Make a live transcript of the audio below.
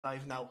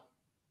Live now.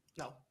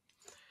 Now.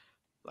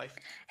 Live.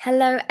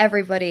 Hello,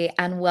 everybody,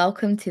 and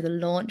welcome to the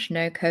Launch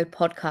Nocode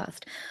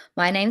podcast.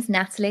 My name's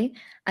Natalie,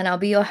 and I'll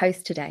be your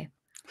host today.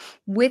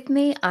 With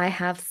me, I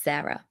have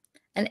Sara,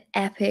 an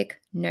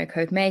epic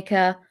no-code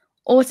maker,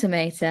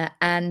 automator,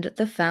 and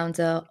the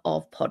founder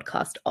of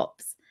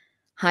PodcastOps.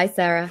 Hi,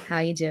 Sara. How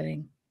are you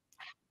doing?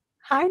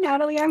 Hi,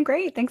 Natalie. I'm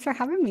great. Thanks for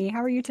having me.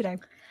 How are you today?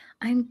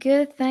 I'm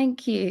good,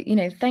 thank you.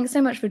 Thanks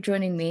so much for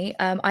joining me.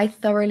 I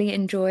thoroughly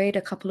enjoyed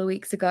a couple of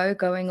weeks ago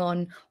going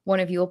on one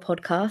of your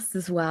podcasts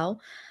as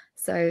well.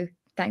 So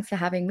thanks for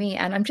having me.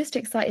 And I'm just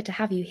excited to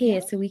have you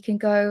here so we can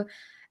go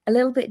a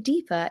little bit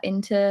deeper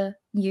into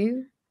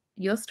you,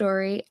 your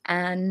story,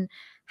 and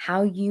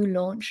how you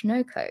launch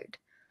no code.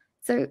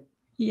 So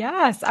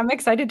Yes, I'm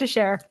excited to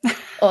share.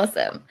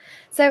 awesome.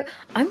 So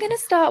I'm going to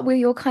start with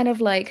your kind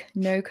of like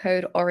no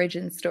code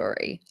origin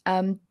story.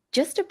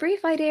 Just a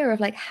brief idea of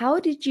like, how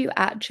did you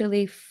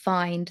actually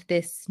find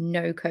this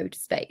no code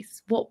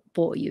space? What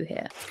brought you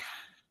here?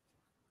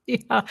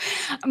 Yeah,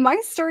 my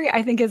story,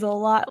 I think, is a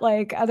lot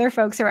like other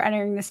folks who are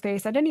entering the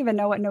space. I didn't even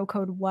know what no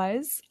code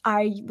was.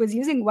 I was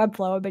using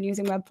Webflow. I've been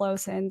using Webflow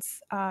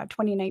since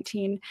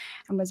 2019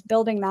 and was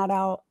building that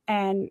out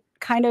and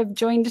kind of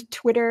joined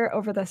Twitter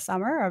over the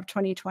summer of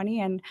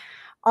 2020. And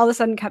all of a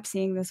sudden kept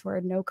seeing this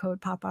word no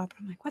code pop up.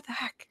 I'm like, what the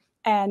heck?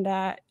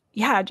 And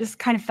yeah, just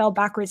kind of fell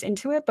backwards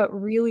into it, but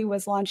really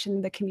was launched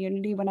into the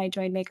community when I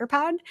joined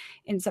MakerPad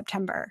in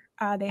September.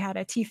 They had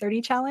a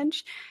T30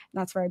 challenge. And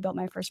that's where I built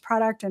my first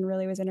product and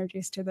really was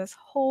introduced to this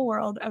whole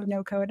world of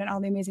no code and all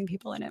the amazing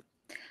people in it.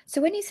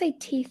 So when you say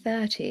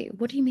T30,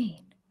 what do you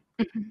mean?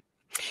 Mm-hmm.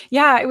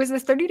 Yeah, it was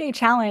this 30-day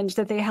challenge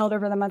that they held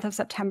over the month of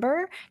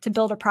September to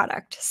build a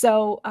product.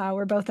 So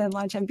we're both in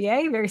Launch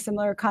MBA, very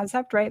similar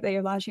concept, right? That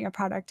you're launching a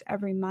product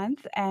every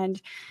month.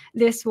 And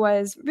this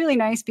was really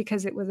nice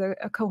because it was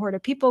a cohort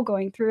of people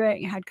going through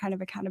it. You had kind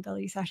of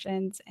accountability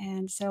sessions.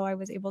 And so I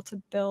was able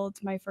to build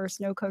my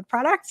first no-code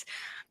product.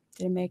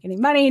 Didn't make any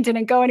money,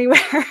 didn't go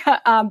anywhere,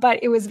 but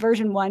it was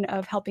version 1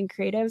 of Helping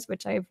Creatives,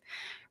 which I've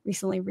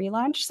recently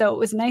relaunched. So it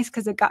was nice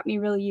because it got me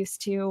really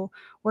used to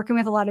working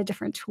with a lot of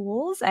different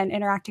tools and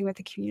interacting with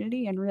the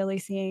community and really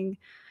seeing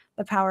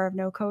the power of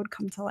no code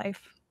come to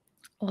life.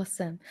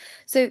 Awesome.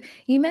 So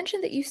you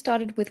mentioned that you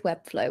started with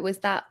Webflow. Was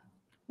that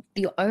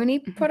the only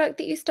product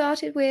that you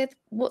started with?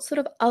 What sort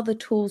of other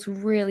tools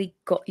really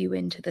got you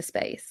into the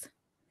space?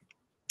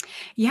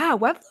 Yeah,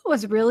 Webflow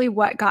was really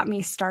what got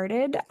me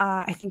started.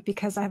 I think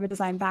because I have a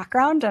design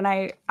background and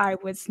I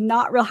was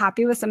not real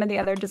happy with some of the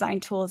other design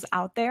tools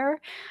out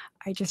there.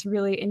 I just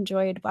really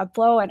enjoyed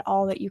Webflow and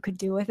all that you could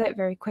do with it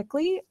very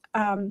quickly.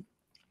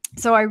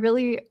 So I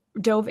really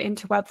dove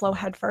into Webflow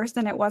headfirst,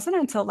 and it wasn't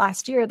until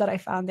last year that I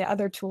found the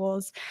other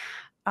tools.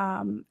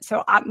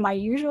 So my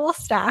usual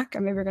stack,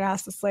 and maybe we're going to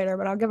ask this later,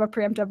 but I'll give a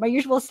preemptive. My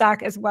usual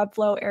stack is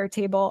Webflow,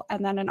 Airtable,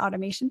 and then an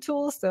automation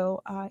tool.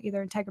 So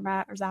either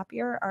Integromat or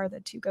Zapier are the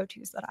two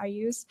go-tos that I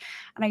use.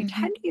 And I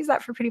tend to use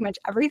that for pretty much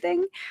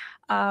everything.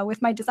 With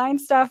my design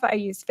stuff, I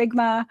use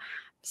Figma.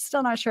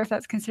 Still not sure if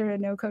that's considered a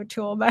no-code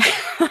tool, but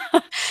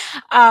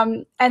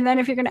and then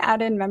if you're going to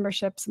add in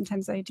membership,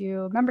 sometimes I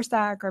do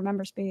MemberStack or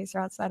MemberSpace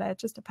or outside. It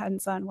just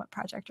depends on what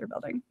project you're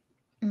building.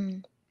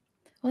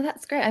 Well,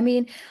 that's great. I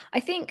mean, I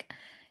think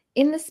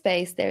in the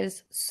space,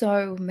 there's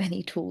so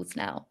many tools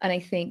now. And I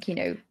think,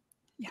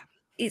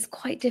 it's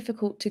quite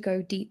difficult to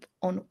go deep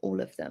on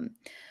all of them.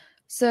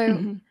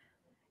 So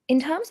in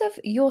terms of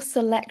your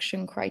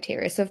selection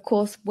criteria, so of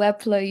course,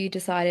 Webflow you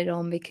decided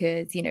on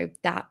because,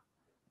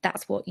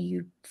 that's what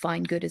you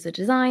find good as a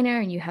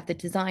designer and you have the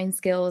design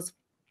skills.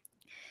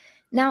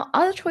 Now,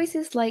 other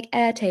choices like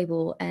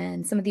Airtable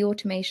and some of the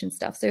automation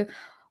stuff. So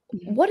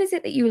what is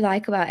it that you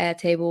like about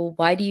Airtable?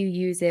 Why do you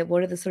use it?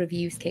 What are the sort of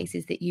use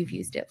cases that you've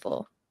used it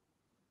for?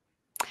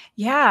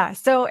 Yeah,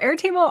 so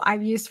Airtable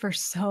I've used for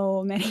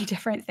so many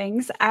different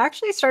things. I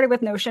actually started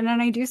with Notion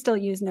and I do still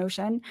use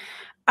Notion.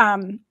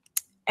 And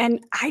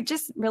I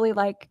just really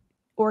like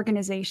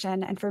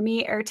organization. And for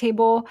me,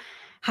 Airtable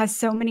has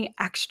so many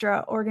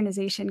extra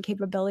organization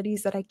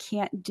capabilities that I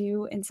can't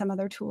do in some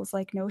other tools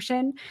like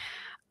Notion.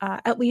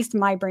 At least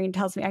my brain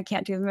tells me I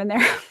can't do them in there.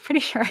 I'm pretty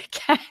sure I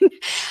can.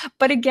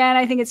 But again,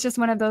 I think it's just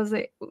one of those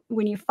that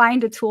when you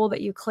find a tool that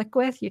you click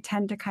with, you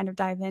tend to kind of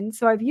dive in.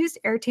 So I've used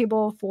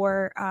Airtable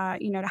for,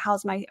 to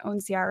house my own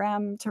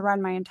CRM, to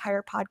run my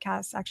entire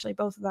podcast, actually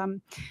both of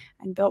them,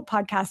 and built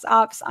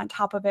PodcastOps on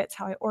top of it. It's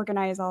how I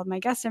organize all of my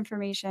guest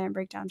information,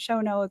 break down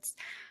show notes,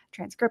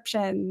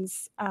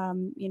 transcriptions,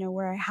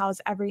 where I house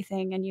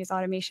everything and use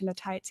automation to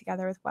tie it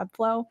together with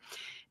Webflow.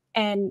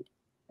 And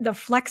the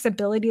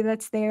flexibility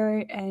that's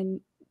there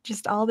and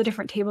just all the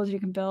different tables you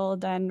can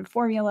build and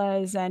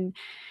formulas, and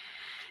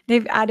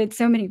they've added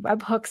so many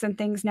webhooks and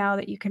things now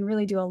that you can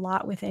really do a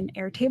lot within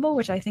Airtable,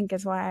 which I think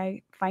is why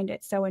I find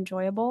it so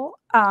enjoyable.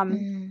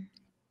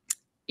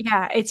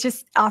 Yeah, it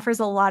just offers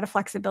a lot of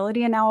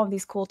flexibility, and now all of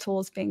these cool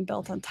tools being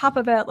built on top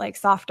of it, like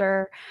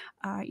Softer,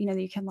 that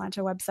you can launch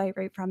a website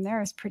right from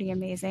there, is pretty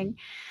amazing.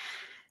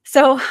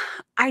 So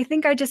I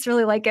think I just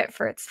really like it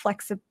for its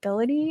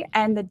flexibility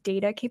and the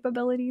data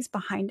capabilities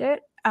behind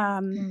it.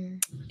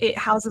 It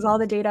houses all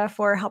the data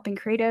for helping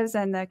creatives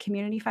and the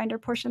community finder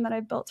portion that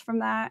I've built from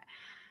that.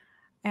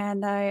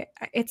 And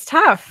it's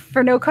tough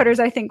for no coders,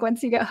 I think,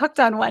 once you get hooked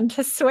on one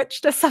to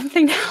switch to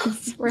something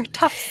else. We're a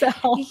tough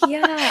sell.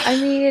 Yeah, I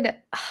mean,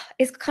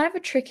 it's kind of a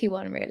tricky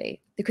one,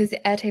 really, because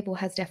Airtable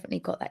has definitely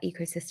got that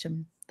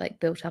ecosystem like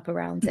built up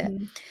around it.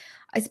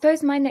 I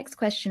suppose my next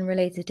question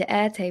related to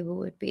Airtable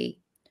would be,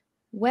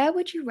 where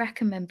would you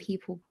recommend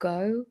people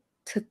go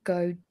to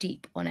go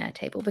deep on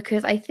Airtable?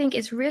 Because I think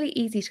it's really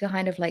easy to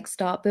kind of like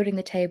start building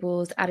the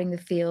tables, adding the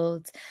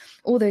fields,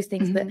 all those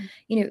things. But,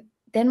 you know,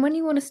 then when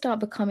you want to start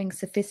becoming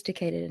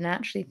sophisticated and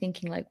actually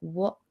thinking like,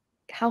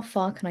 how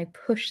far can I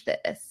push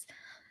this?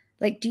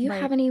 Like, do you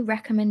have any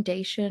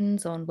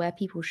recommendations on where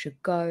people should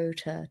go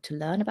to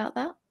learn about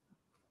that?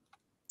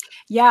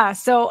 Yeah,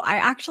 so I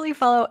actually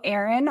follow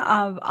Aaron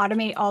of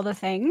Automate All the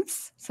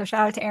Things. So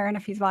shout out to Aaron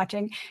if he's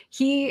watching.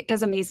 He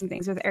does amazing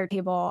things with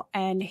Airtable,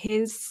 and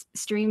his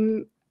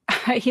stream,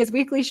 he has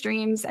weekly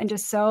streams and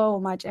just so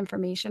much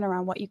information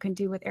around what you can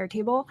do with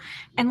Airtable.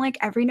 And like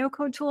every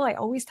no-code tool, I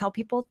always tell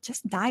people,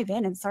 just dive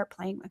in and start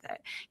playing with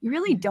it. You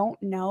really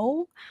don't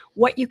know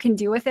what you can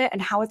do with it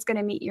and how it's going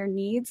to meet your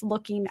needs.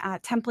 Looking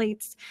at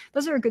templates,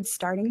 those are a good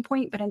starting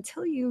point, but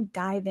until you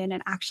dive in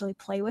and actually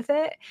play with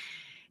it,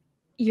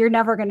 you're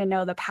never going to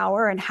know the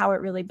power and how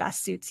it really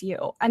best suits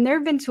you. And there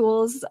have been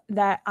tools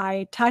that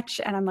I touch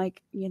and I'm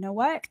like, you know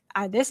what,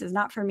 this is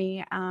not for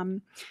me.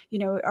 You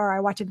know, or I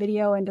watch a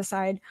video and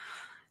decide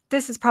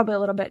this is probably a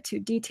little bit too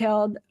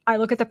detailed. I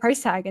look at the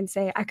price tag and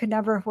say, I could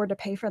never afford to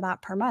pay for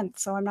that per month.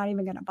 So I'm not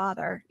even going to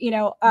bother. You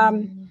know,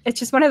 it's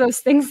just one of those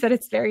things that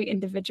it's very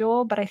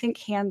individual, but I think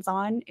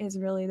hands-on is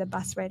really the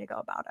best way to go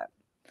about it.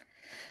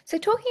 So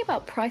talking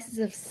about prices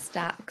of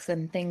stacks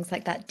and things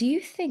like that, do you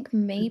think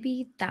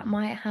maybe that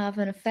might have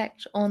an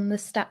effect on the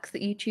stacks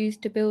that you choose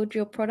to build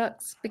your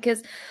products?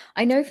 Because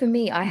I know for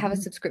me, I have a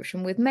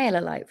subscription with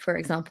MailerLite, for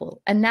example,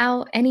 and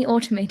now any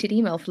automated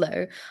email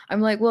flow,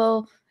 I'm like,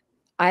 well,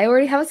 I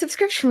already have a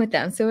subscription with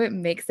them, so it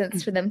makes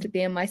sense for them to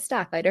be in my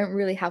stack. I don't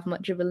really have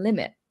much of a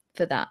limit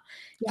for that.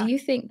 Yeah. Do you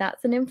think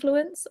that's an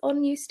influence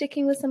on you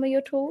sticking with some of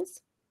your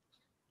tools?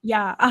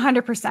 Yeah,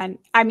 100%.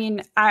 I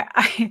mean,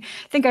 I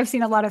think I've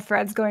seen a lot of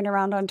threads going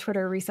around on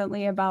Twitter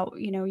recently about,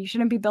 you know, you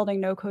shouldn't be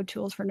building no-code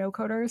tools for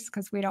no-coders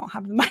because we don't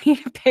have the money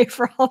to pay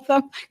for all of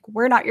them.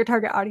 We're not your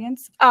target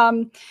audience.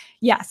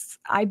 Yes,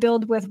 I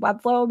build with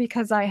Webflow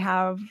because I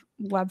have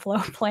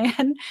Webflow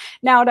plan.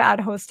 Now to add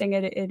hosting,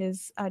 it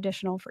is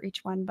additional for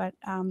each one. But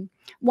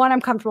one,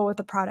 I'm comfortable with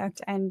the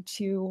product, and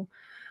two,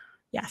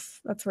 yes,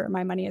 that's where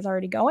my money is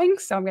already going.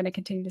 So I'm going to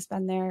continue to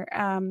spend there.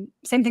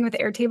 Same thing with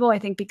Airtable. I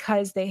think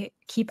because they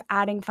keep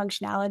adding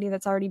functionality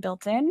that's already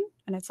built in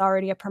and it's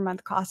already a per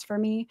month cost for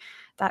me,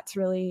 that's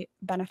really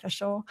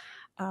beneficial.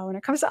 When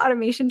it comes to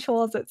automation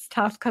tools, it's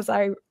tough because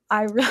I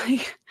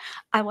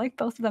like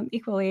both of them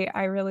equally.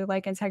 I really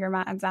like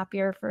Integromat and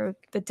Zapier for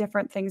the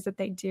different things that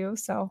they do.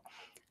 So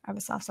I have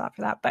a soft spot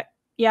for that. But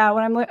yeah,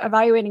 when I'm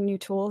evaluating new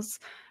tools,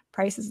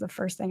 price is the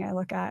first thing I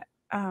look at.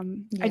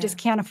 I just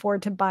can't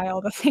afford to buy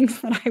all the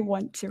things that I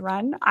want to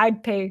run.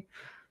 I'd pay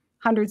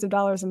hundreds of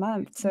dollars a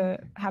month to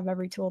have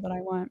every tool that I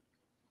want.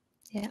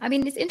 Yeah, I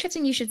mean, it's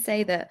interesting you should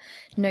say that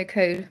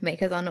no-code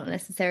makers are not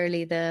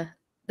necessarily the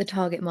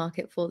target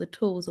market for the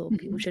tools, or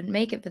people shouldn't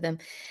make it for them.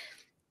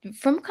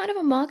 From kind of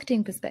a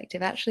marketing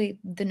perspective, actually,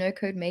 the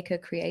no-code maker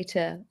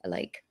creator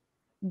like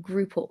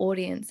group or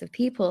audience of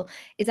people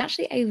is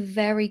actually a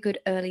very good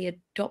early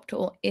adopter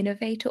or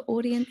innovator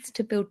audience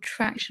to build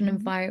traction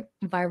and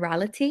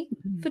virality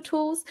for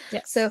tools.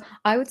 Yes. So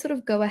I would sort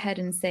of go ahead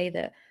and say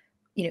that,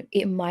 you know,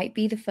 it might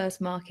be the first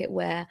market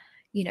where,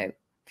 you know,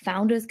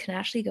 founders can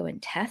actually go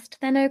and test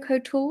their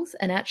no-code tools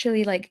and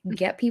actually like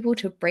get people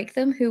to break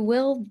them who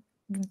will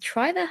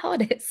try their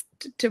hardest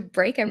to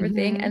break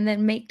everything and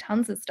then make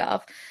tons of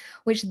stuff,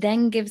 which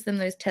then gives them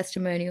those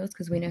testimonials,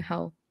 because we know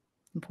how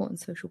important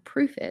social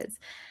proof is.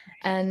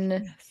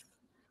 And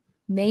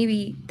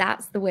maybe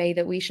that's the way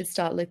that we should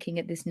start looking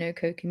at this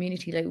no-code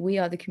community. Like, we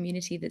are the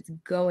community that's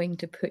going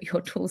to put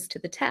your tools to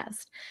the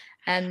test.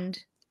 And,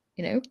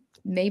 you know,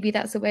 maybe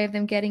that's a way of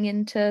them getting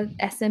into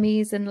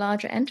SMEs and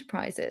larger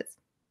enterprises.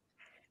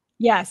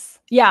 Yes.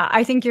 Yeah,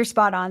 I think you're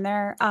spot on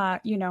there.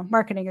 You know,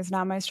 marketing is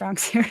not my strong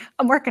suit.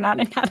 I'm working on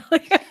it,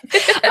 Natalie.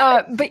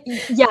 But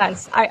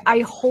yes, I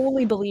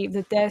wholly believe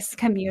that this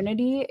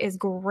community is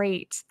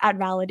great at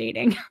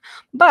validating.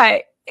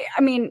 But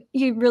I mean,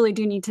 you really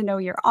do need to know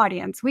your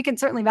audience. We can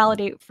certainly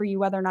validate for you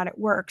whether or not it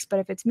works, but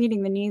if it's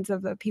meeting the needs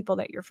of the people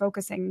that you're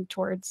focusing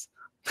towards,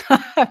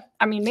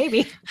 I mean,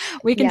 maybe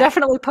we can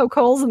definitely poke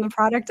holes in the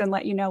product and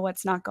let you know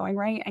what's not going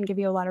right and give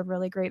you a lot of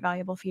really great,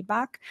 valuable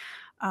feedback.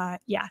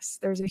 Yes,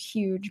 there's a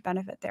huge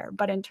benefit there.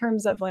 But in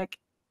terms of like,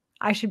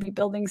 I should be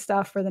building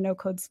stuff for the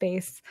no-code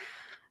space,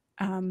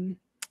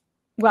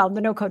 well,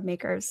 the no-code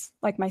makers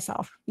like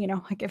myself, you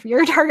know, like if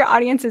your target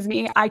audience is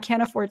me, I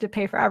can't afford to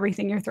pay for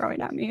everything you're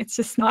throwing at me. It's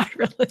just not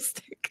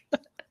realistic.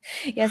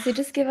 Yeah, so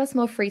just give us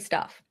more free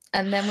stuff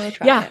and then we'll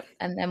try it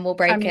and then we'll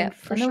break it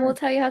and then we'll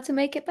tell you how to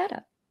make it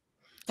better.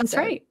 That's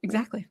right.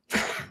 Exactly.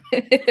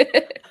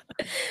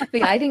 But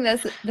yeah, I think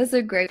that's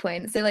a great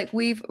point. So like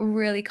we've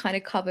really kind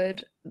of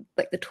covered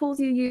like the tools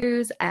you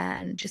use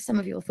and just some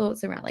of your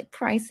thoughts around like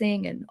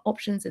pricing and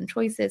options and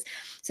choices.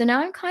 So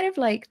now I'm kind of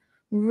like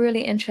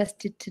really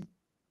interested to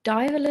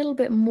dive a little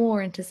bit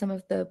more into some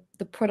of the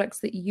products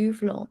that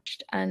you've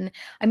launched. And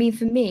I mean,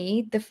 for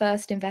me, the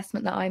first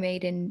investment that I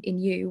made in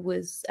you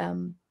was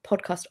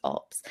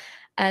PodcastOps,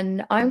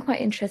 and I'm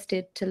quite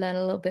interested to learn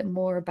a little bit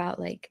more about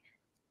like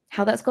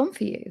how that's gone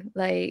for you.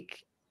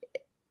 Like,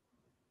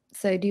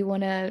 so do you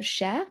want to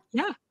share?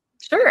 Yeah,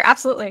 sure.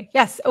 Absolutely.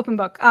 Yes. Open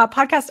book.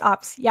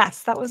 PodcastOps.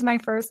 Yes. That was my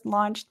first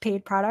launched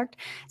paid product.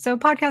 So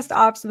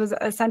PodcastOps was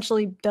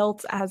essentially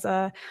built as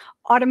a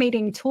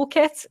automating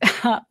toolkit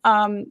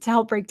to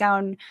help break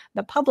down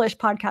the published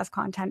podcast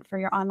content for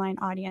your online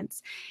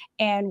audience.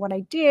 And what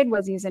I did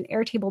was use an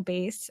Airtable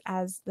base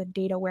as the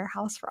data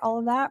warehouse for all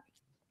of that,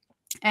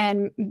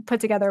 and put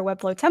together a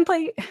Webflow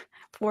template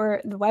for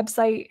the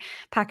website,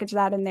 package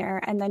that in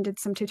there, and then did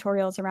some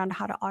tutorials around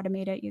how to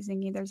automate it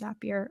using either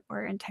Zapier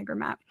or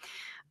Integromat.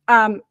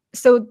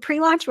 So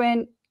pre-launch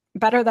went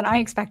better than I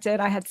expected.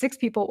 I had 6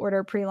 people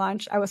order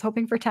pre-launch. I was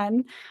hoping for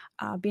 10,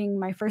 being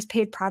my first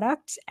paid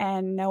product,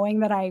 and knowing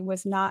that I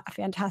was not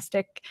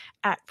fantastic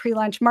at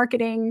pre-launch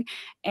marketing,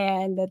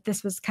 and that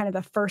this was kind of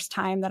the first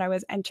time that I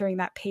was entering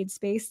that paid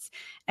space,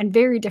 and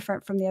very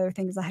different from the other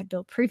things I had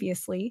built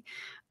previously.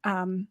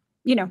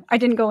 I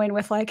didn't go in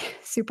with like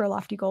super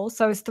lofty goals.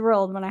 So I was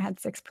thrilled when I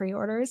had 6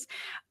 pre-orders.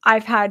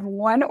 I've had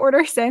 1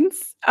 order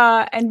since,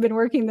 and been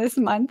working this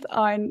month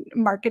on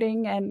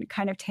marketing and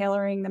kind of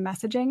tailoring the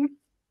messaging.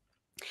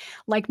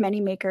 Like many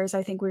makers,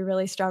 I think we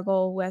really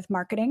struggle with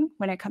marketing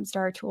when it comes to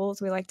our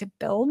tools. We like to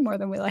build more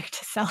than we like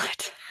to sell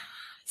it.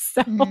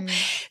 So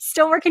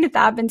still working at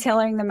that, been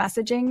tailoring the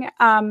messaging.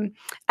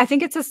 I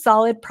think it's a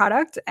solid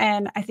product,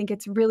 and I think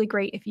it's really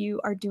great if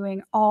you are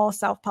doing all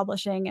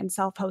self-publishing and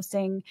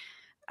self-hosting.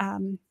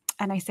 And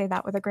I say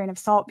that with a grain of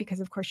salt because,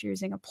 of course, you're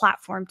using a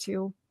platform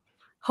to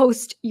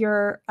host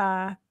your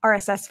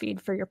RSS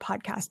feed for your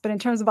podcast. But in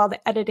terms of all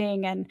the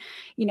editing and,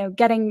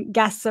 getting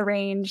guests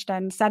arranged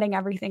and setting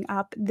everything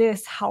up,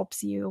 this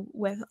helps you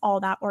with all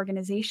that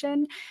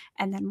organization.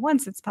 And then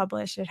once it's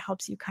published, it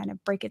helps you kind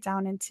of break it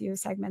down into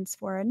segments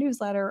for a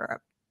newsletter or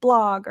a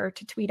blog or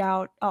to tweet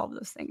out, all of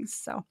those things.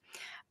 So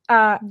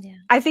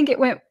I think it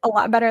went a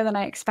lot better than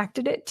I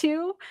expected it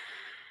to.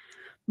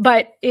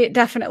 But it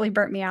definitely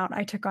burnt me out.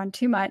 I took on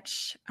too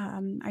much.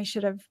 I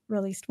should have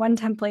released 1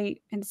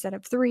 template instead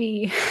of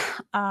 3,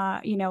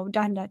 done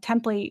a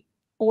template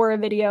or a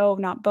video,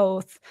 not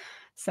both.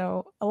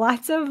 So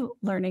lots of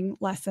learning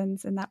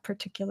lessons in that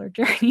particular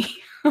journey.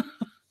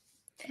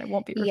 I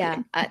won't be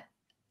repeating. Yeah.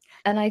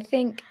 And I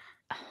think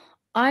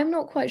I'm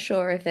not quite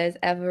sure if there's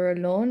ever a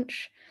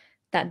launch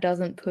that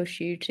doesn't push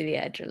you to the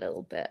edge a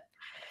little bit.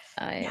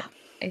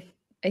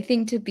 I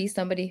think to be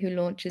somebody who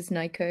launches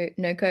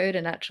Nocode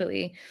and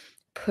actually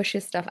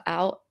pushes stuff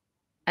out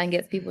and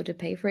gets people to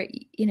pay for it,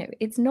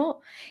 it's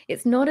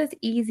not as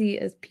easy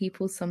as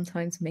people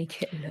sometimes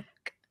make it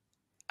look.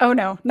 Oh,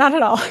 no, not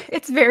at all.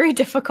 It's very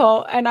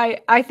difficult. And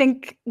I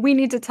think we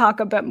need to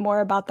talk a bit more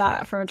about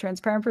that from a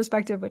transparent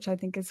perspective, which I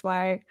think is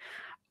why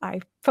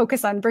I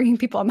focus on bringing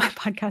people on my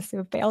podcast who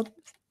have failed.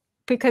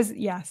 Because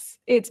yes,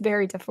 it's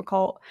very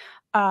difficult,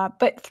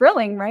 but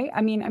thrilling, right?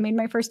 I mean, I made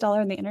my first dollar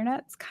on the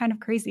internet. It's kind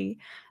of crazy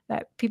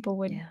that people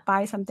would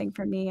buy something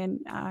from me, and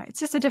it's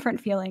just a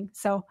different feeling.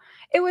 So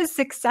it was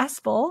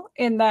successful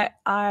in that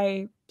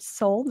I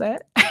sold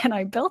it and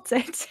I built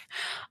it,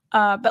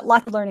 but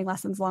lots of learning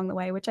lessons along the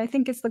way, which I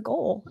think is the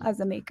goal as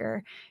a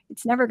maker.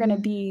 It's never going to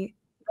be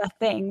the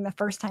thing the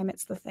first time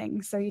it's the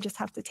thing. So you just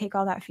have to take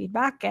all that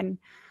feedback and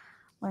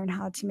learn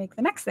how to make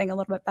the next thing a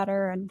little bit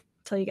better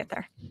until you get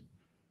there.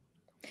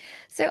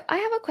 So I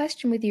have a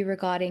question with you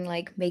regarding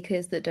like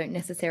makers that don't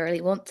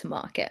necessarily want to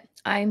market.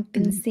 I've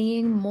been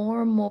seeing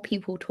more and more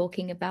people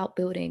talking about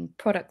building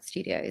product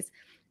studios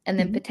and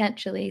then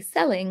potentially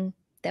selling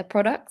their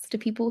products to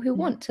people who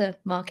want to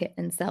market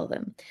and sell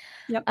them.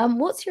 Yep.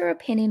 What's your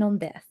opinion on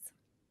this?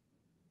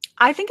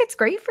 I think it's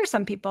great for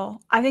some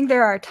people. I think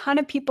there are a ton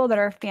of people that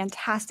are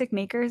fantastic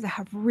makers that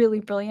have really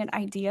brilliant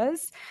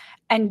ideas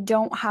and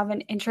don't have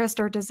an interest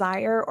or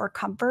desire or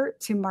comfort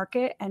to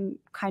market and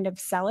kind of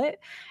sell it.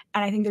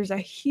 And I think there's a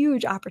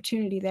huge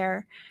opportunity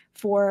there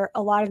for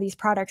a lot of these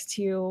products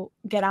to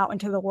get out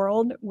into the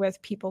world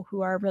with people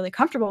who are really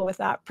comfortable with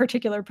that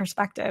particular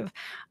perspective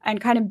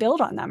and kind of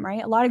build on them,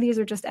 right? A lot of these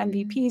are just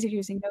MVPs. You're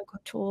using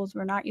no-code tools.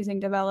 We're not using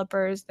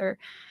developers. They're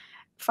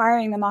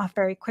firing them off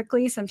very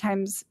quickly,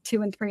 sometimes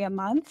 2 and 3 a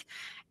month.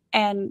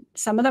 And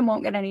some of them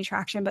won't get any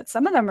traction, but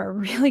some of them are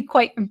really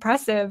quite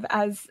impressive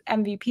as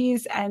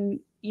MVPs and,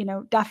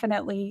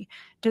 definitely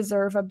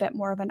deserve a bit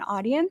more of an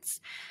audience.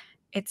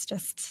 It's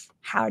just,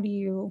 how do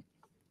you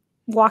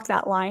walk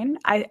that line?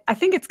 I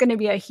think it's going to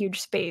be a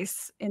huge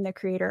space in the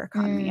creator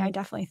economy. I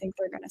definitely think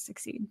they're going to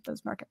succeed,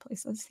 those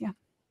marketplaces. Yeah.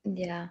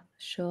 Yeah,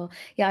 sure.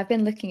 Yeah, I've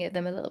been looking at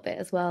them a little bit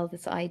as well.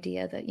 This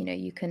idea that,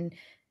 you can,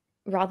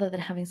 rather than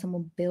having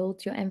someone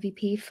build your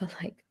MVP for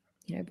like,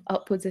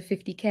 upwards of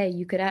 50K,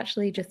 you could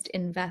actually just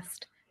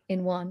invest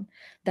in one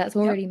that's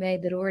already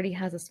made, that already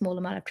has a small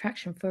amount of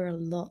traction for a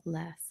lot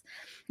less.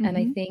 And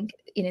I think,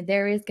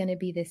 there is going to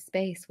be this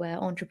space where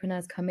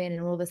entrepreneurs come in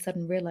and all of a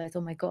sudden realize,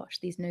 oh my gosh,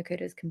 these no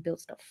coders can build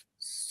stuff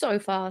so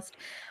fast.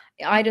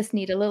 I just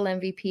need a little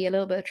MVP, a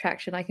little bit of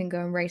traction. I can go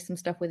and raise some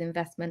stuff with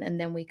investment, and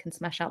then we can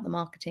smash out the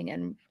marketing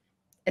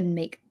and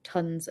make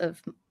tons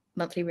of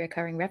monthly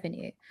recurring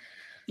revenue.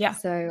 Yeah.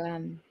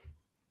 So,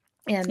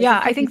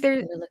 I think they're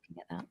looking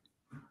at that.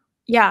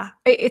 Yeah,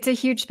 it's a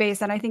huge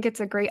space. And I think it's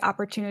a great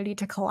opportunity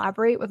to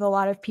collaborate with a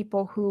lot of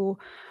people who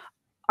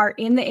are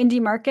in the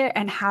indie market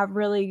and have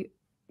really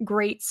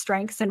great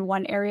strengths in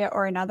one area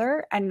or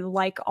another and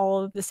like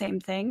all of the same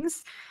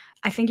things.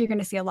 I think you're going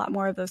to see a lot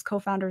more of those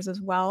co-founders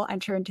as well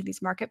enter into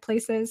these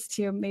marketplaces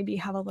to maybe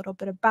have a little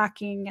bit of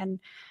backing. And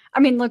I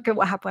mean, look at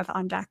what happened with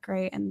On Deck,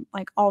 right? And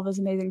like all those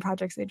amazing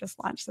projects they just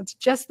launched. That's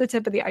just the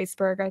tip of the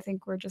iceberg. I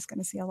think we're just going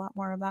to see a lot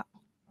more of that.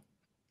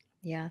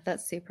 Yeah,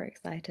 that's super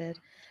excited.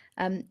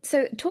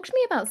 So talk to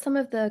me about some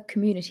of the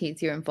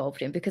communities you're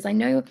involved in, because I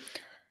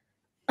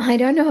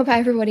don't know about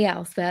everybody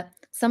else, but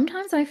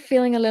sometimes I'm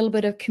feeling a little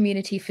bit of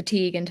community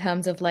fatigue in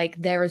terms of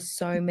like, there are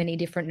so many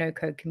different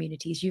no-code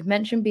communities. You've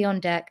mentioned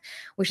Beyond Deck,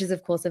 which is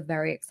of course a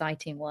very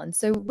exciting one.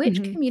 So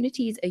which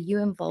communities are you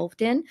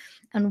involved in,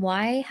 and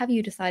why have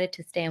you decided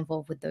to stay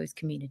involved with those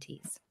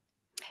communities?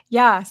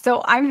 Yeah,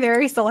 so I'm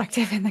very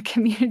selective in the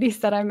communities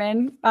that I'm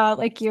in.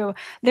 Like you,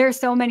 there are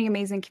so many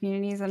amazing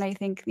communities, and I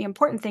think the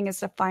important thing is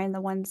to find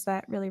the ones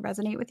that really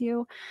resonate with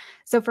you.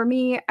 So for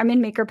me, I'm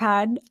in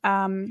MakerPad.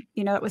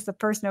 It was the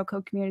first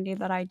no-code community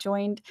that I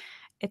joined.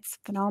 It's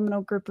a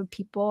phenomenal group of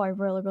people. I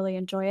really, really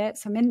enjoy it.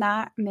 So I'm in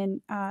that. I'm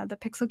in the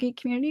Pixel Geek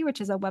community,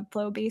 which is a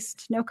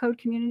Webflow-based no-code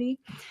community.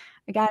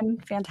 Again,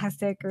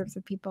 fantastic groups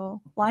of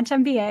people. Launch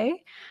MBA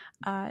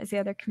is the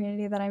other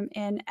community that I'm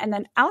in. And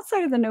then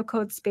outside of the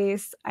no-code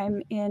space,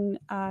 I'm in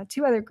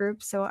two other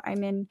groups. So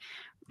I'm in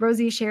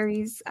Rosie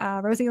Sherry's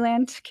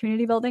Rosieland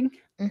community building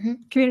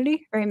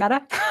community, very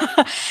meta.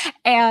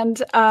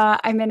 And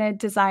I'm in a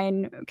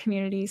design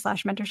community /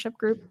 mentorship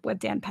group with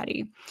Dan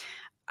Petty.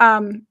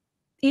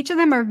 Each of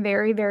them are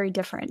very, very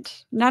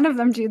different. None of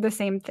them do the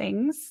same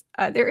things.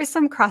 There is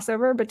some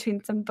crossover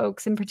between some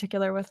folks in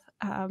particular with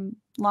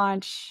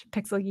Launch,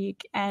 Pixel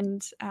Geek,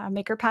 and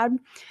MakerPad.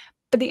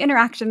 But the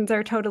interactions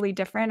are totally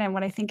different. And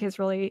what I think is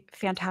really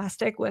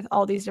fantastic with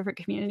all these different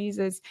communities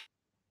is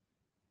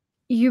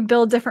you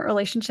build different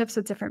relationships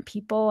with different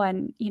people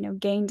and,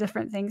 gain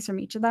different things from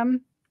each of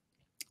them.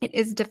 It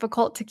is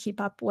difficult to keep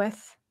up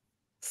with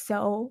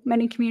so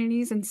many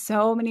communities and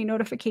so many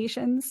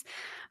notifications.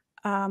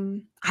 I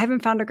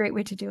haven't found a great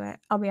way to do it.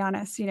 I'll be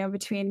honest,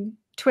 between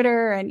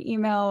Twitter and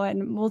email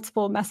and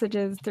multiple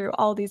messages through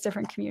all these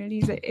different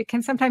communities, it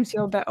can sometimes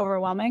feel a bit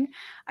overwhelming.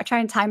 I try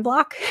and time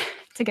block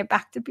to get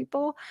back to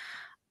people.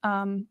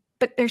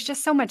 But there's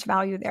just so much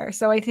value there.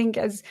 So I think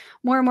as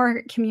more and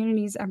more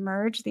communities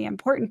emerge, the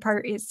important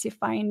part is to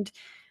find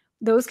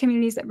those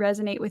communities that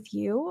resonate with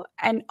you.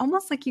 And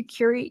almost like you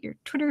curate your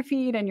Twitter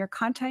feed and your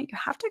content, you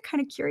have to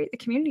kind of curate the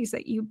communities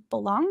that you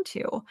belong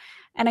to.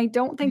 And I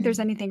don't think there's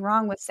anything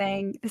wrong with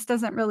saying, this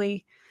doesn't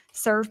really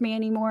serve me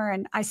anymore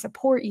and I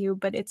support you,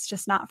 but it's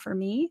just not for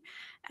me.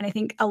 And I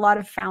think a lot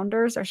of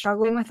founders are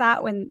struggling with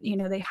that when,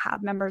 they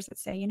have members that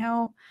say,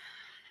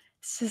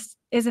 this just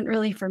isn't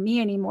really for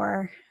me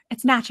anymore.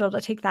 It's natural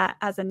to take that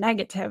as a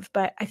negative,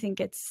 but I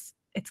think it's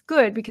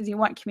good because you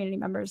want community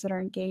members that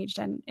are engaged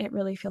and it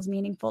really feels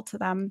meaningful to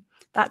them.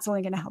 That's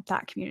only going to help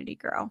that community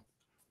grow.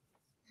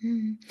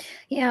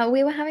 Yeah,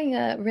 we were having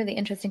a really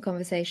interesting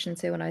conversation.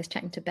 So when I was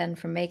chatting to Ben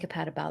from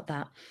MakerPad about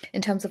that,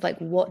 in terms of like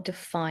what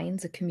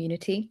defines a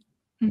community,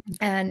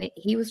 and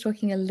he was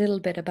talking a little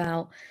bit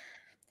about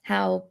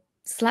how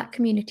Slack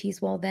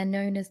communities, while they're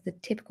known as the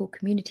typical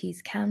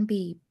communities, can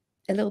be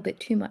a little bit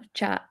too much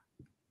chat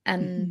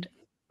and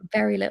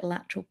very little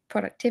actual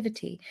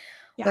productivity.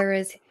 Yeah.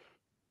 Whereas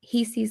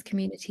he sees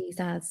communities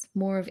as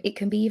more of, it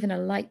can be even a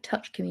light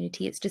touch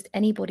community. It's just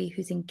anybody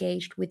who's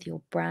engaged with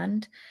your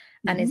brand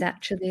and is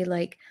actually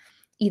like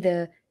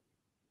either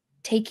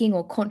taking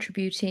or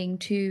contributing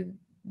to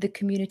the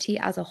community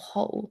as a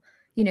whole.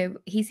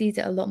 He sees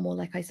it a lot more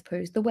like, I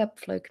suppose, the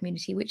Webflow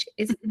community, which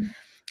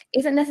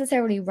isn't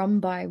necessarily run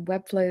by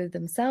Webflow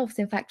themselves.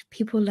 In fact,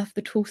 people love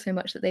the tool so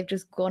much that they've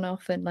just gone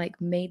off and like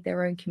made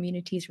their own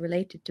communities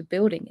related to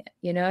building it,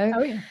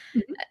 Oh, yeah.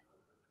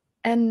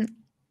 And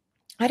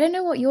I don't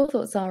know what your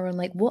thoughts are on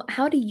like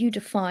how do you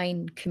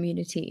define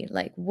community?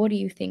 Like, what do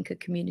you think a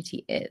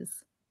community is?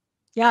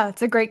 Yeah,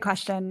 it's a great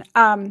question.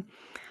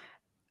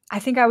 I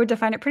think I would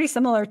define it pretty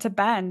similar to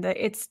Ben, that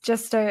it's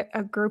just a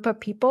group of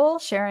people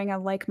sharing a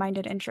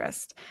like-minded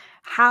interest.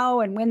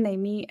 How and when they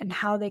meet and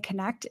how they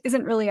connect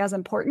isn't really as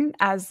important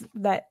as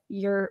that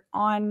you're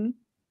on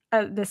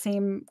the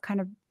same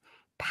kind of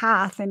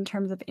path in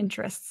terms of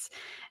interests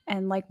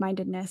and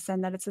like-mindedness,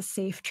 and that it's a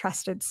safe,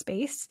 trusted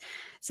space.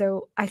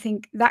 So I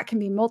think that can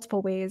be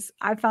multiple ways.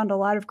 I've found a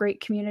lot of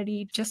great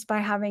community just by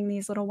having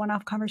these little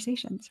one-off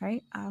conversations,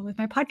 right? With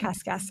my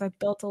podcast guests, I've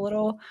built a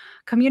little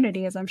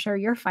community, as I'm sure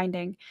you're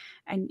finding,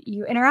 and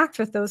you interact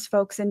with those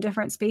folks in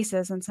different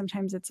spaces. And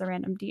sometimes it's a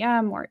random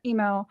DM or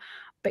email,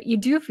 but you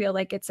do feel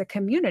like it's a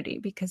community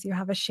because you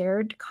have a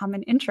shared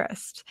common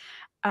interest.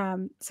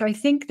 So I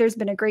think there's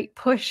been a great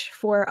push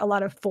for a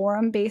lot of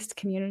forum-based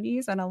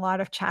communities and a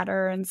lot of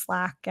Chatter and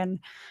Slack and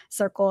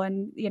Circle.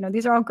 And,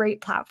 these are all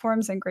great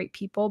platforms and great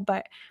people,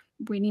 but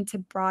we need to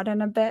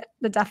broaden a bit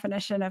the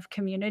definition of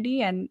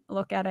community and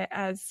look at it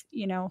as,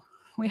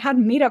 we had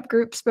meetup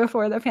groups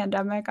before the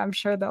pandemic. I'm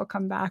sure they'll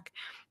come back.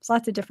 There's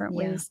lots of different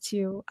ways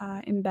to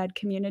embed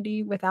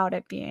community without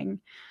it being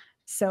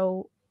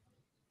so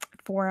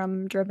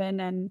forum driven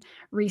and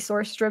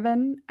resource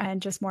driven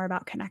and just more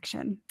about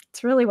connection.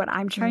 It's really what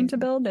I'm trying to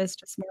build, is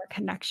just more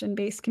connection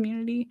based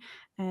community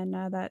and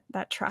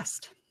that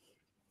trust.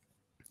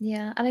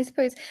 Yeah. And I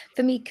suppose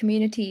for me,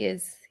 community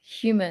is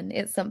human.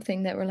 It's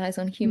something that relies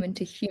on human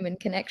to human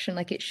connection.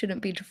 Like, it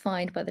shouldn't be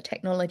defined by the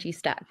technology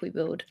stack we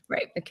build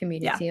a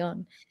community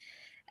on.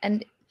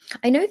 And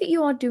I know that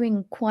you are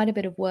doing quite a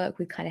bit of work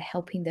with kind of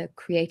helping the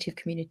creative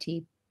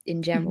community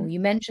in general. You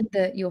mentioned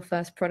that your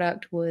first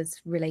product was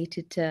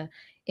related to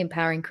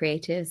empowering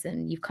creatives,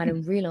 and you've kind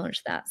of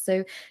relaunched that.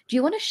 So do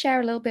you want to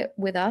share a little bit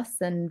with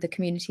us and the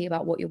community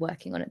about what you're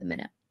working on at the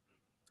minute?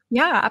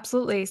 Yeah,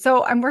 absolutely.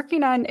 So I'm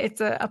working on, it's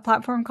a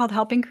platform called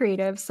Helping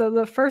Creatives. So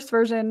the first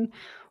version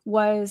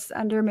was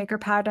under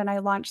MakerPad, and I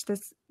launched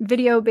this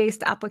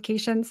video-based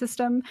application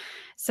system.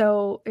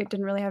 So it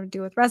didn't really have to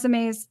do with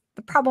resumes.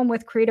 The problem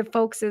with creative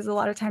folks is a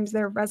lot of times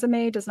their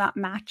resume does not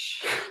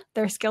match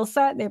their skill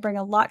set. They bring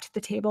a lot to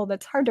the table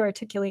that's hard to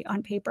articulate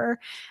on paper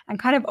and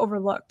kind of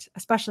overlooked,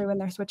 especially when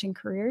they're switching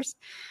careers.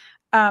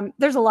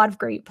 There's a lot of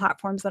great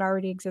platforms that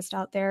already exist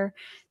out there.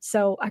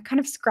 So I kind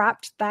of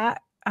scrapped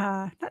that.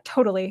 Not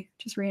totally,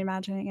 just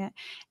reimagining it,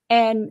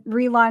 and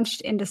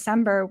relaunched in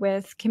December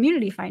with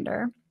Community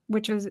Finder,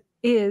 which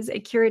is a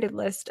curated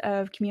list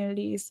of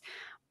communities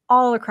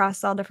all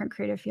across all different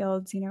creative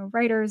fields,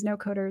 writers, no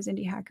coders,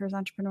 indie hackers,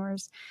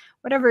 entrepreneurs,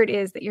 whatever it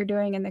is that you're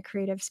doing in the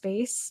creative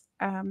space.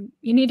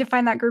 You need to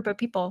find that group of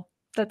people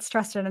that's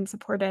trusted and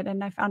supported.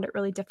 And I found it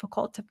really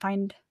difficult to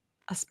find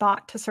a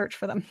spot to search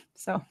for them.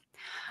 So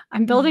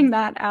I'm building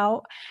that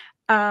out.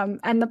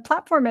 And the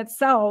platform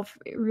itself,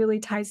 it really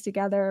ties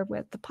together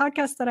with the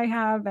podcast that I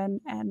have,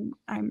 and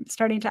I'm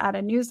starting to add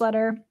a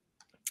newsletter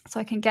so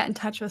I can get in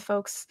touch with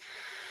folks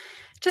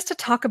just to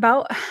talk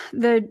about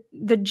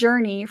the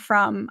journey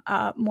from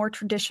a more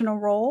traditional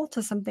role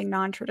to something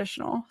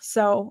non-traditional.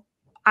 So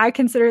I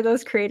consider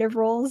those creative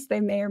roles. They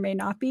may or may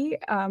not be,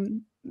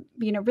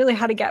 really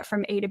how to get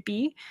from A to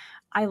B.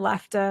 I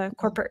left a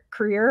corporate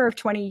career of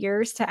 20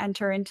 years to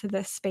enter into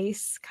this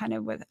space kind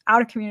of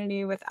without a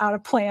community, without a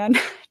plan,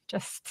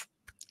 just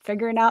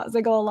figuring out as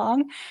I go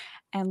along,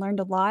 and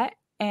learned a lot.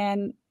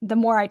 And the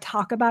more I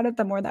talk about it,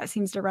 the more that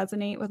seems to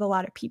resonate with a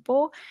lot of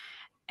people.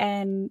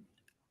 And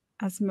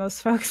as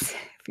most folks,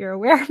 if you're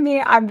aware of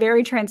me, I'm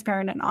very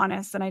transparent and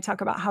honest. And I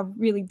talk about how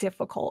really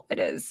difficult it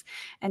is.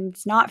 And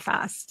it's not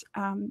fast.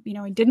 I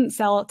didn't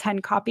sell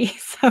 10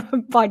 copies of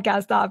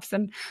PodcastOps,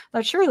 and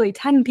that's surely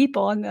 10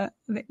 people in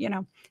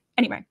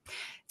anyway.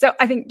 So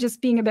I think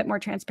just being a bit more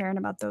transparent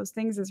about those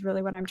things is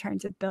really what I'm trying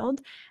to build,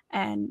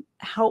 and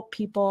help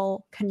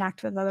people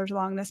connect with others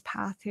along this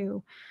path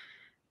who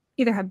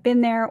either have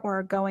been there or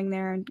are going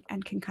there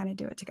and can kind of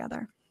do it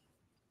together.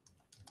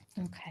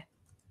 Okay.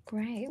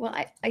 Great. Well,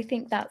 I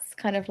think that's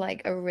kind of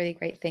like a really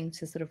great thing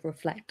to sort of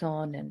reflect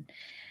on,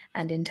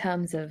 and in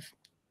terms of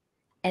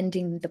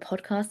ending the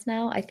podcast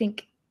now, I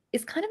think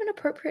it's kind of an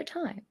appropriate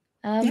time.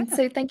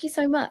 So thank you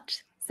so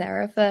much,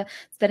 Sara, for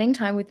spending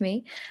time with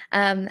me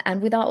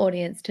and with our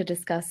audience to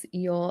discuss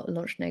your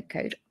Launch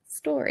Nocode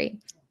story.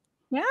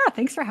 Yeah,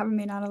 thanks for having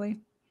me, Natalie.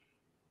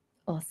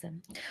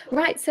 Awesome.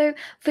 Right. So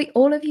for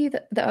all of you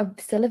that are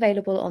still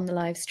available on the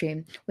live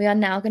stream, we are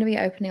now going to be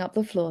opening up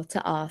the floor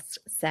to ask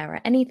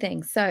Sara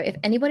anything. So if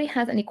anybody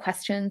has any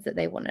questions that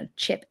they want to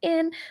chip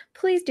in,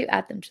 please do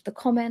add them to the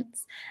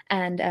comments.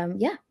 And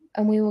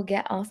and we will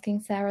get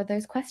asking Sara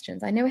those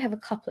questions. I know we have a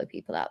couple of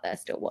people out there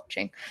still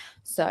watching,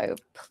 so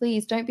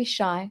please don't be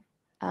shy.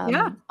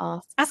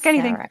 Ask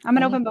anything. Sara I'm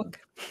an open book.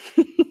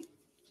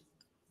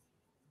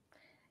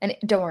 And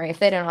don't worry, if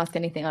they don't ask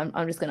anything,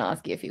 I'm just going to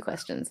ask you a few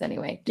questions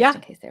anyway, just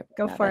in case they're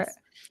go for it.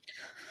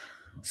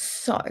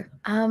 So,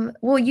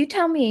 well, you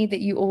tell me that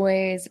you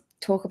always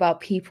talk about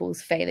people's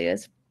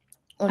failures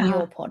on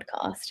your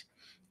podcast.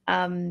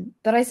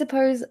 But I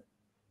suppose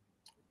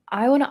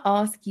I want to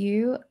ask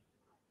you,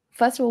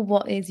 first of all,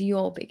 what is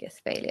your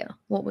biggest failure?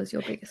 What was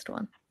your biggest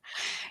one?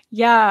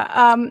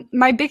 Yeah,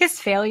 my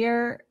biggest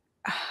failure,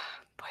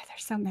 boy,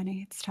 there's so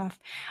many. It's tough.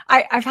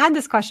 I've had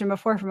this question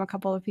before from a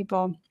couple of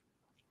people.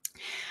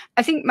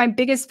 I think my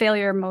biggest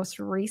failure most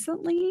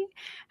recently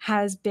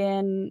has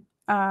been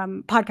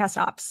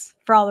PodcastOps,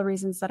 for all the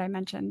reasons that I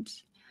mentioned.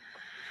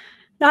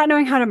 not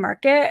knowing how to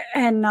market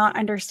and not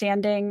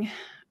understanding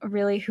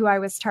really who I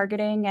was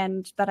targeting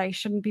and that I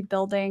shouldn't be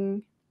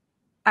building.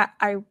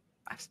 I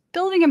was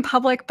building in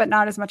public, but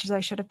not as much as I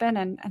should have been.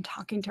 And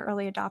talking to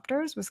early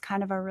adopters was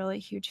kind of a really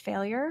huge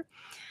failure.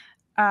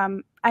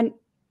 And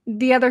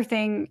the other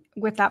thing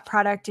with that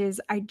product is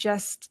I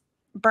just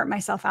burnt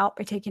myself out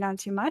by taking on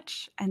too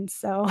much. And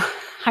so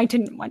I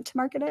didn't want to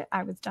market it.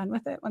 I was done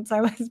with it once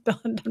I was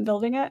done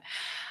building it.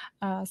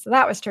 So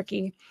that was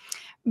tricky.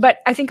 But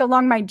I think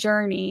along my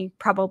journey,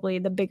 probably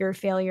the bigger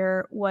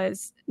failure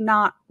was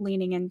not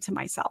leaning into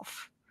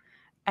myself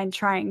and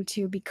trying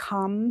to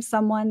become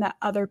someone that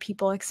other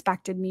people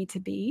expected me to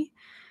be.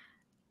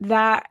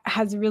 That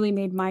has really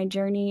made my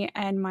journey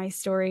and my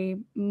story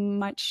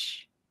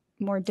much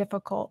more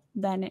difficult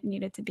than it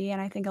needed to be.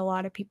 And I think a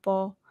lot of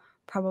people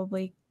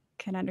probably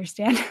can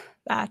understand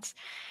that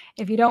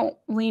if you don't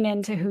lean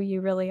into who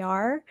you really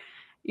are,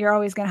 you're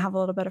always going to have a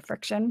little bit of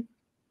friction.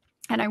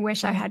 And I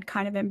wish I had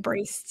kind of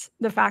embraced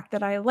the fact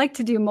that I like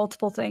to do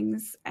multiple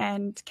things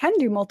and can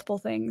do multiple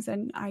things,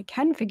 and I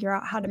can figure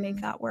out how to make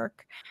that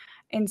work,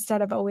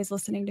 instead of always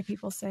listening to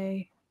people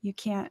say, you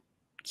can't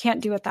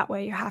do it that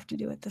way. You have to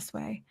do it this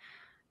way.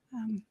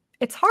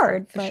 It's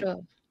hard, but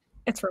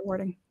it's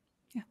rewarding.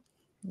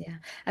 Yeah.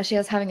 Actually, I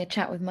was having a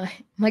chat with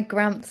my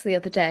Gramps the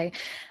other day,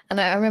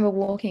 and I remember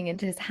walking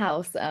into his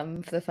house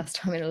for the first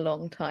time in a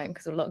long time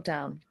because of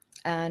lockdown.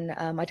 And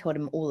I told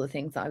him all the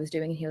things that I was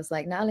doing, and he was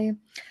like, Natalie,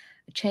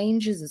 a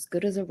change is as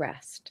good as a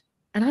rest.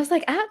 And I was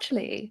like,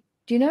 actually,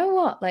 do you know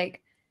what?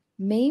 Like,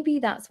 maybe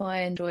that's why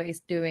I enjoy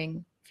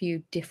doing a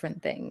few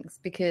different things,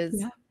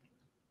 because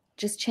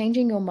just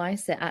changing your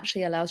mindset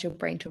actually allows your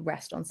brain to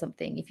rest on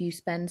something. If you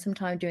spend some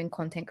time doing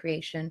content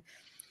creation,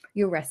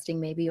 you're resting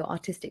maybe your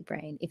artistic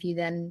brain. If you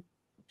then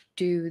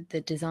do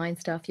the design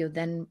stuff, you're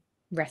then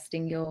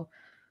resting your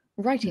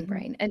writing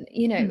brain. And,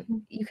 you know,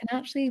 you can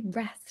actually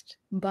rest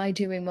by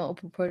doing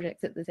multiple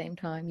projects at the same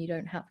time. You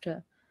don't have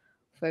to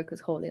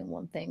focus wholly on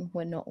one thing.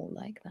 We're not all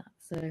like that.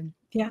 So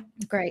yeah,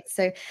 great.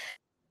 So I'm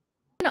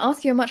going to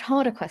ask you a much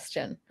harder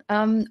question.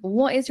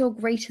 What is your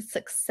greatest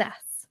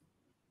success?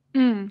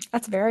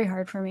 That's very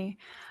hard for me.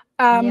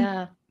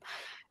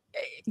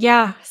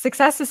 Yeah,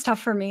 success is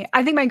tough for me.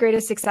 I think my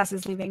greatest success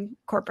is leaving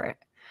corporate.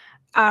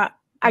 I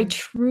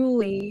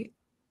truly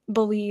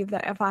believe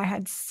that if I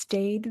had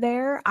stayed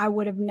there, I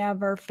would have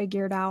never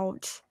figured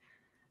out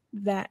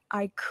that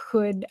I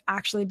could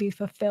actually be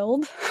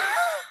fulfilled.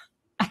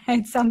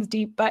 It sounds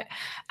deep, but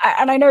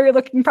and I know you're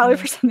looking probably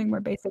for something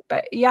more basic,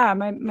 but yeah,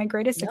 my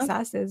greatest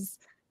success is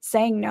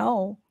saying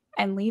no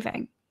and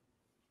leaving.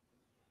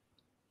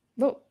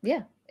 Well,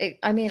 yeah.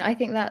 I mean, I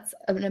think that's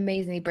an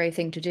amazingly brave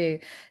thing to do.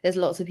 There's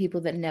lots of people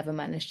that never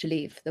manage to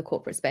leave the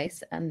corporate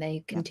space, and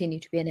they continue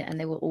to be in it, and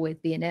they will always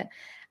be in it.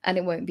 And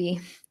it won't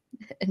be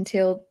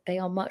until they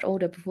are much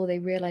older before they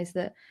realize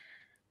that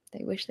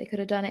they wish they could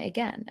have done it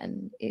again.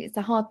 And it's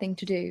a hard thing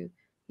to do,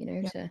 you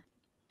know,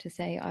 to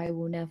say, I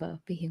will never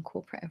be in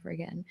corporate ever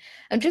again.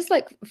 And just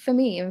like for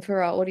me and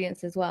for our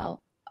audience as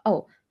well.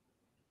 Oh,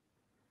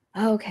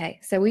 okay.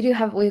 So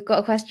we've got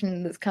a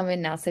question that's come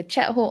in now. So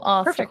Chet Hall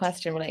asked a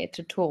question related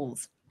to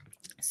tools.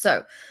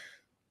 So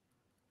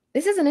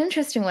this is an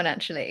interesting one,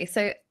 actually.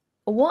 So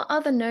what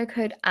other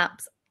no-code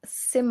apps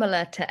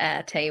similar to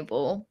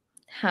Airtable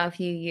have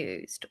you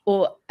used?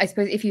 Or I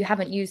suppose if you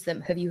haven't used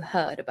them, have you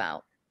heard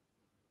about?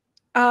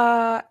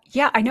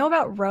 Yeah, I know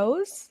about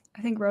Rose.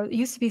 I think Rose, it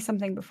used to be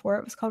something before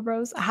it was called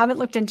Rose. I haven't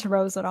looked into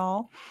Rose at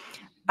all.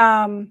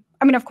 I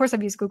mean, of course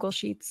I've used Google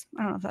Sheets.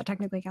 I don't know if that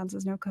technically counts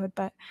as no code,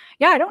 but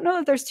yeah, I don't know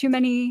that there's too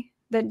many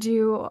that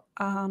do.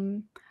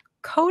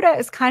 Coda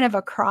is kind of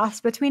a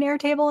cross between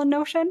Airtable and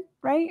Notion,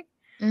 right?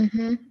 A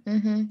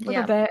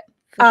little bit.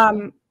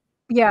 Sure.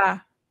 Yeah.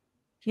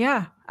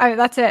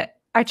 That's it.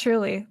 I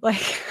truly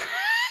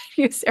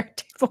use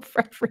Airtable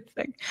for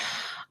everything.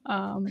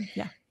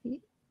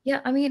 Yeah,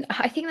 I mean,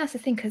 I think that's the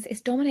thing, because it's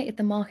dominated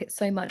the market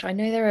so much. I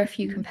know there are a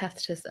few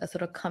competitors that are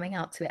sort of coming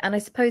out to it, and I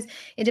suppose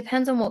it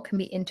depends on what can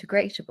be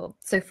integratable.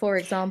 So for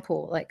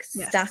example, like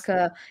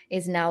Stacker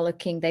is now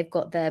they've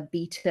got their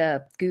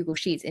beta Google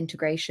Sheets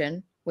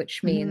integration,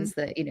 which means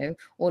that, you know,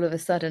 all of a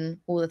sudden,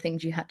 all the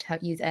things you had to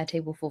use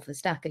Airtable for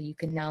Stacker, you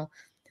can now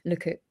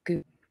look at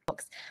Google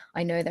Docs.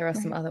 I know there are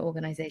some other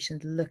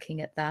organizations looking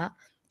at that.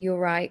 You're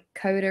right.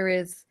 Coda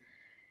is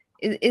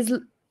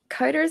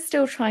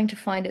still trying to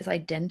find its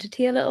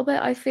identity a little bit,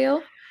 I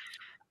feel.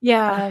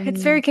 Yeah,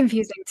 it's very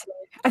confusing to me.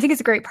 I think it's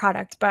a great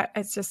product, but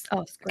it's just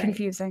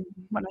confusing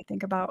when I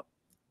think about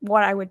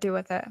what I would do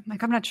with it.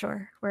 Like, I'm not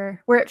sure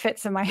where it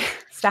fits in my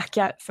stack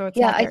yet, so it's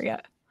not there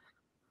yet.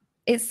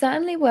 It's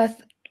certainly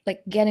worth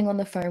getting on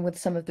the phone with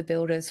some of the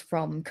builders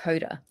from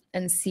Coda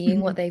and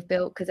seeing what they've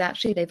built, because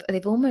actually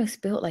they've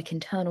almost built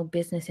internal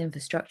business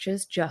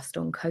infrastructures just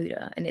on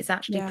Coda, and it's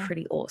actually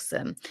pretty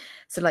awesome.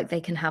 So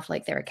they can have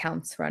their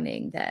accounts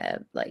running,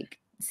 their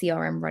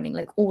CRM running,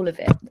 all of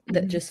it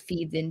that just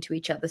feeds into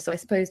each other. So I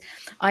suppose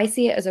I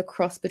see it as a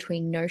cross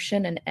between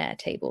Notion and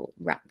Airtable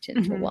wrapped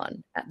into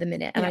one at the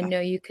minute. And I know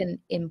you can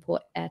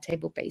import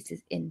Airtable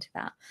bases into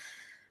that.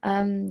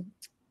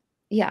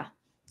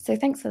 So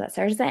thanks for that,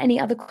 Sarah. Is there any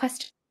other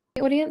questions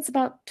from the audience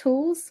about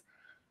tools?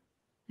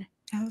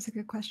 That was a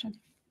good question.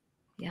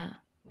 Yeah,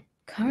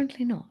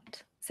 currently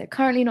not. So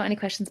currently not any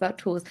questions about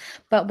tools,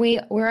 but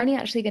we're only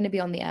actually going to be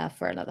on the air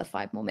for another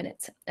 5 more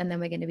minutes, and then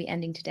we're going to be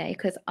ending today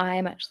because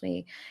I'm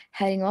actually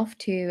heading off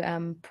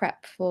to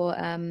prep for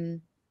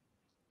a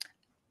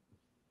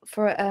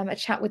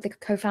chat with the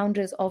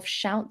co-founders of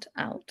Shout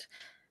Out,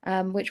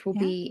 which will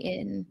be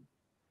in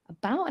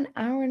about an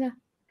hour and I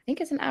think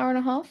it's an hour and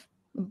a half,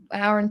 an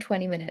hour and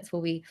 20 minutes.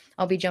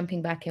 I'll be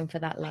jumping back in for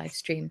that live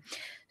stream,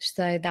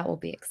 so that will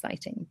be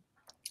exciting.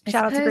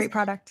 Shout Out's a great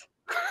product.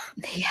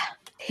 Yeah,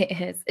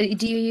 it is.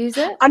 Do you use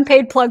it?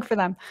 Unpaid plug for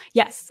them.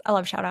 Yes, I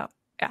love Shout Out.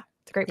 Yeah,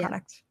 it's a great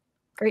product.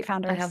 Great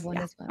founders. I have one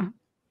as well.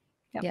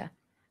 Yeah,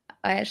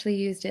 I actually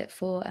used it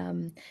for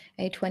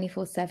a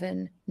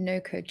 24/7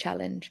 no-code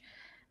challenge,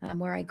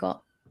 where I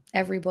got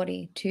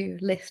everybody to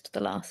list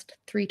the last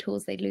 3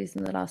 tools they'd used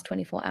in the last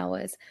 24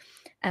 hours,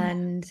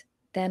 and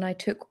then I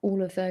took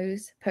all of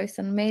those posts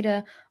and made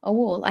a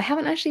wall. I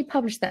haven't actually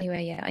published that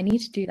anywhere yet. I need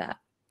to do that,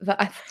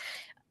 but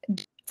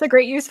it's a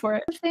great use for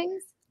it.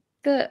 Things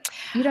that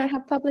you don't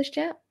have published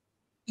yet?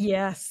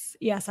 Yes,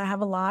 I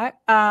have a lot.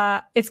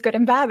 It's good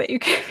and bad that you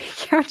can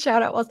make your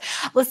Shout Out walls.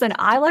 Listen,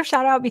 I love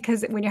Shout Out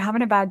because when you're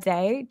having a bad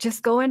day,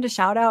 just go into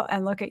Shout Out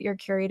and look at your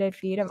curated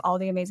feed of all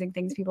the amazing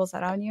things people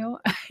said on you.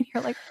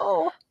 You're like,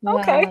 oh,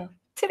 okay, wow.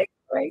 Today's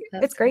great.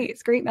 It's great.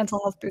 It's great mental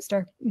health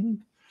booster. Mm-hmm.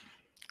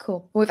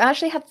 Cool. We've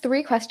actually had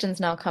 3 questions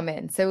now come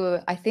in,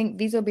 so I think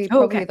these will be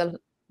probably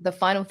the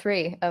final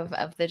 3 of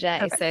the day.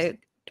 Perfect. So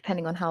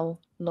depending on how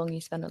long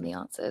you spend on the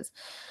answers.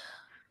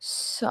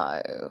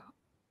 So,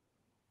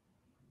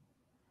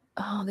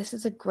 this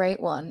is a great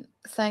one.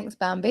 Thanks,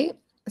 Bambi.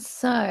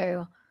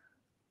 So,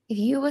 if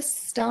you were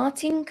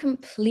starting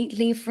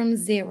completely from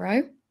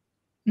zero,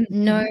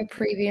 no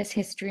previous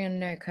history on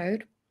no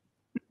code,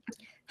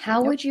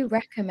 how would you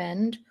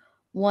recommend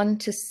one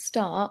to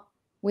start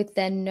with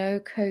their no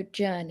code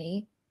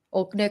journey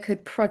or no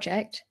code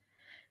project,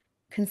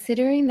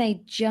 considering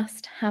they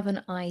just have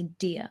an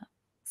idea?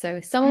 So,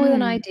 someone with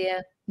an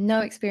idea, no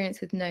experience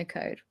with no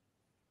code.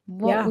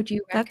 What would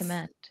you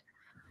recommend?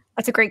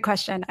 That's a great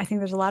question. I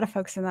think there's a lot of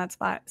folks in that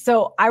spot.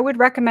 So I would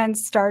recommend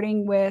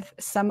starting with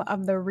some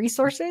of the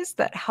resources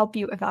that help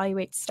you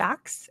evaluate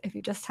stacks if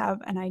you just have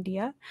an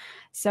idea.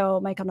 So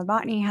Michael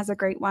Novotny has a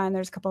great one.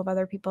 There's a couple of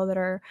other people that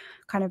are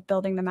kind of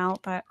building them out,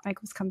 but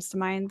Michael's comes to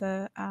mind.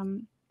 I'll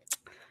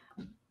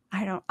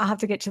have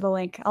to get you the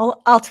link.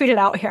 I'll tweet it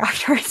out here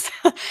afterwards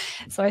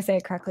so I say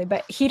it correctly.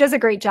 But he does a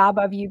great job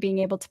of you being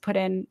able to put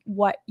in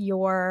what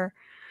your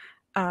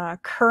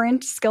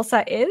current skill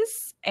set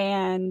is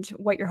and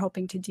what you're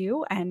hoping to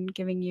do, and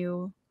giving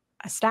you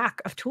a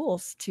stack of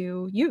tools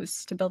to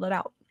use to build it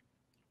out.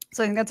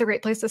 So I think that's a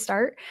great place to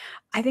start.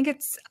 I think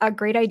it's a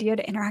great idea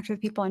to interact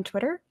with people on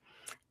Twitter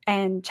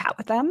and chat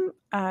with them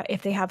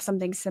if they have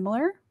something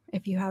similar.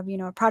 If you have,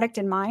 a product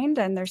in mind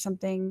and there's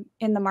something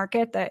in the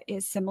market that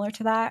is similar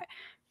to that,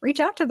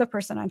 reach out to the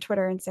person on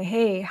Twitter and say,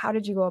 hey, how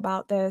did you go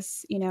about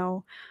this?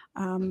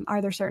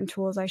 Are there certain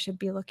tools I should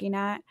be looking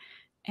at?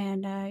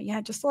 And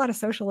just a lot of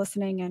social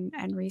listening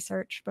and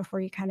research before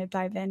you kind of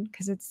dive in,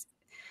 because it's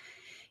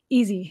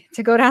easy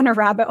to go down a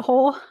rabbit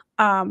hole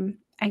and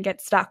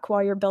get stuck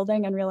while you're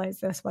building and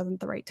realize this wasn't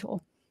the right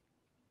tool.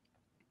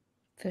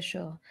 For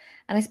sure.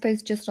 And I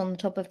suppose just on the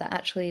top of that,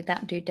 actually,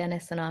 that dude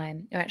Dennis and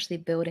I are actually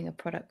building a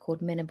product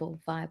called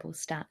Minimal Viable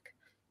Stack,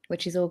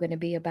 which is all going to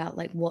be about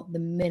like what the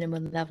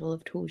minimum level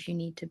of tools you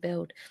need to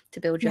build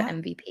your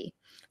MVP.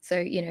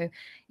 So,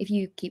 if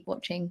you keep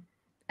watching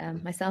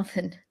myself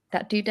and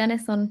that dude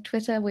Dennis on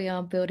Twitter, we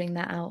are building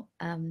that out,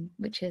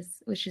 which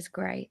is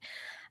great.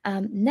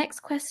 Next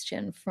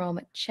question from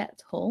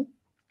Chet Hall.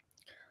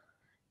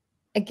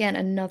 Again,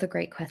 another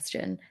great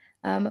question.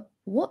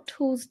 What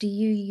tools do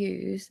you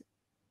use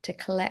to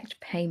collect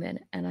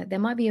payment? And there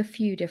might be a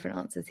few different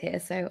answers here,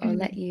 so I'll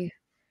let you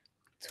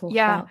talk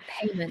about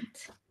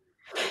payment.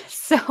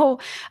 So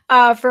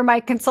for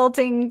my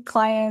consulting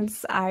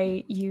clients,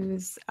 I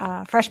use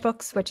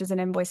FreshBooks, which is an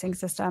invoicing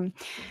system.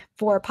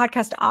 For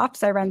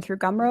PodcastOps, I run through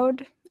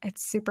Gumroad.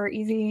 It's super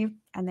easy,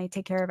 and they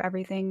take care of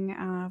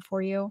everything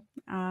for you.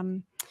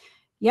 And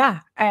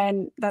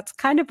that's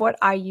kind of what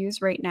I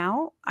use right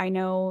now. I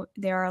know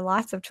there are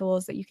lots of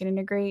tools that you can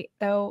integrate,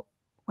 though.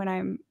 When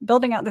I'm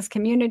building out this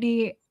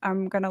community,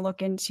 I'm going to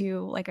look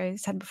into, like I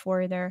said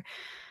before, their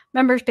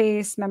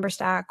MemberSpace,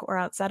 MemberStack, or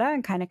Outseta,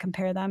 and kind of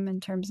compare them in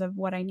terms of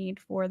what I need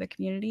for the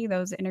community.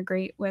 Those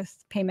integrate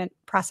with payment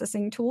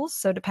processing tools.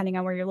 So depending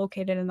on where you're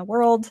located in the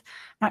world,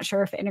 I'm not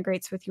sure if it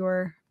integrates with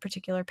your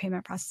particular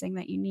payment processing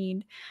that you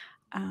need.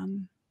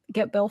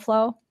 Get Bill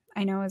Flow,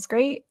 I know, is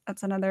great.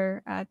 That's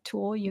another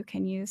tool you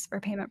can use for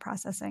payment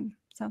processing.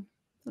 So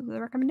those are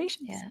the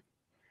recommendations.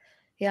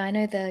 Yeah, I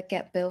know the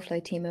Get Bill Flow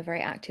team are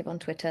very active on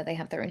Twitter. They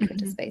have their own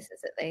Twitter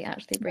spaces that they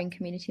actually bring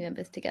community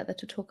members together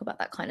to talk about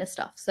that kind of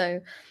stuff. So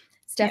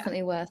it's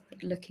definitely worth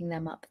looking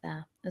them up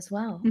there as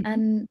well.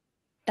 And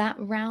that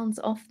rounds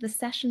off the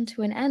session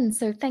to an end.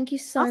 So thank you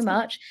so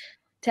much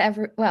to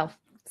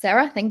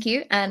Sarah, thank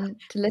you. And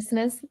to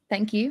listeners,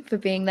 thank you for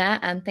being there.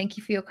 And thank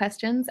you for your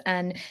questions.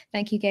 And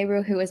thank you,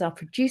 Gabriel, who is our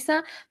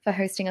producer, for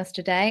hosting us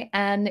today.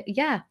 And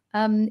yeah,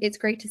 it's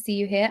great to see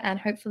you here. And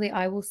hopefully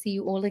I will see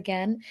you all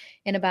again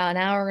in about an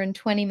hour and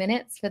 20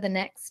 minutes for the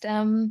next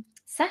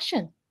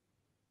session.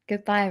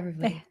 Goodbye,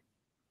 everybody.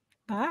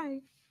 Bye.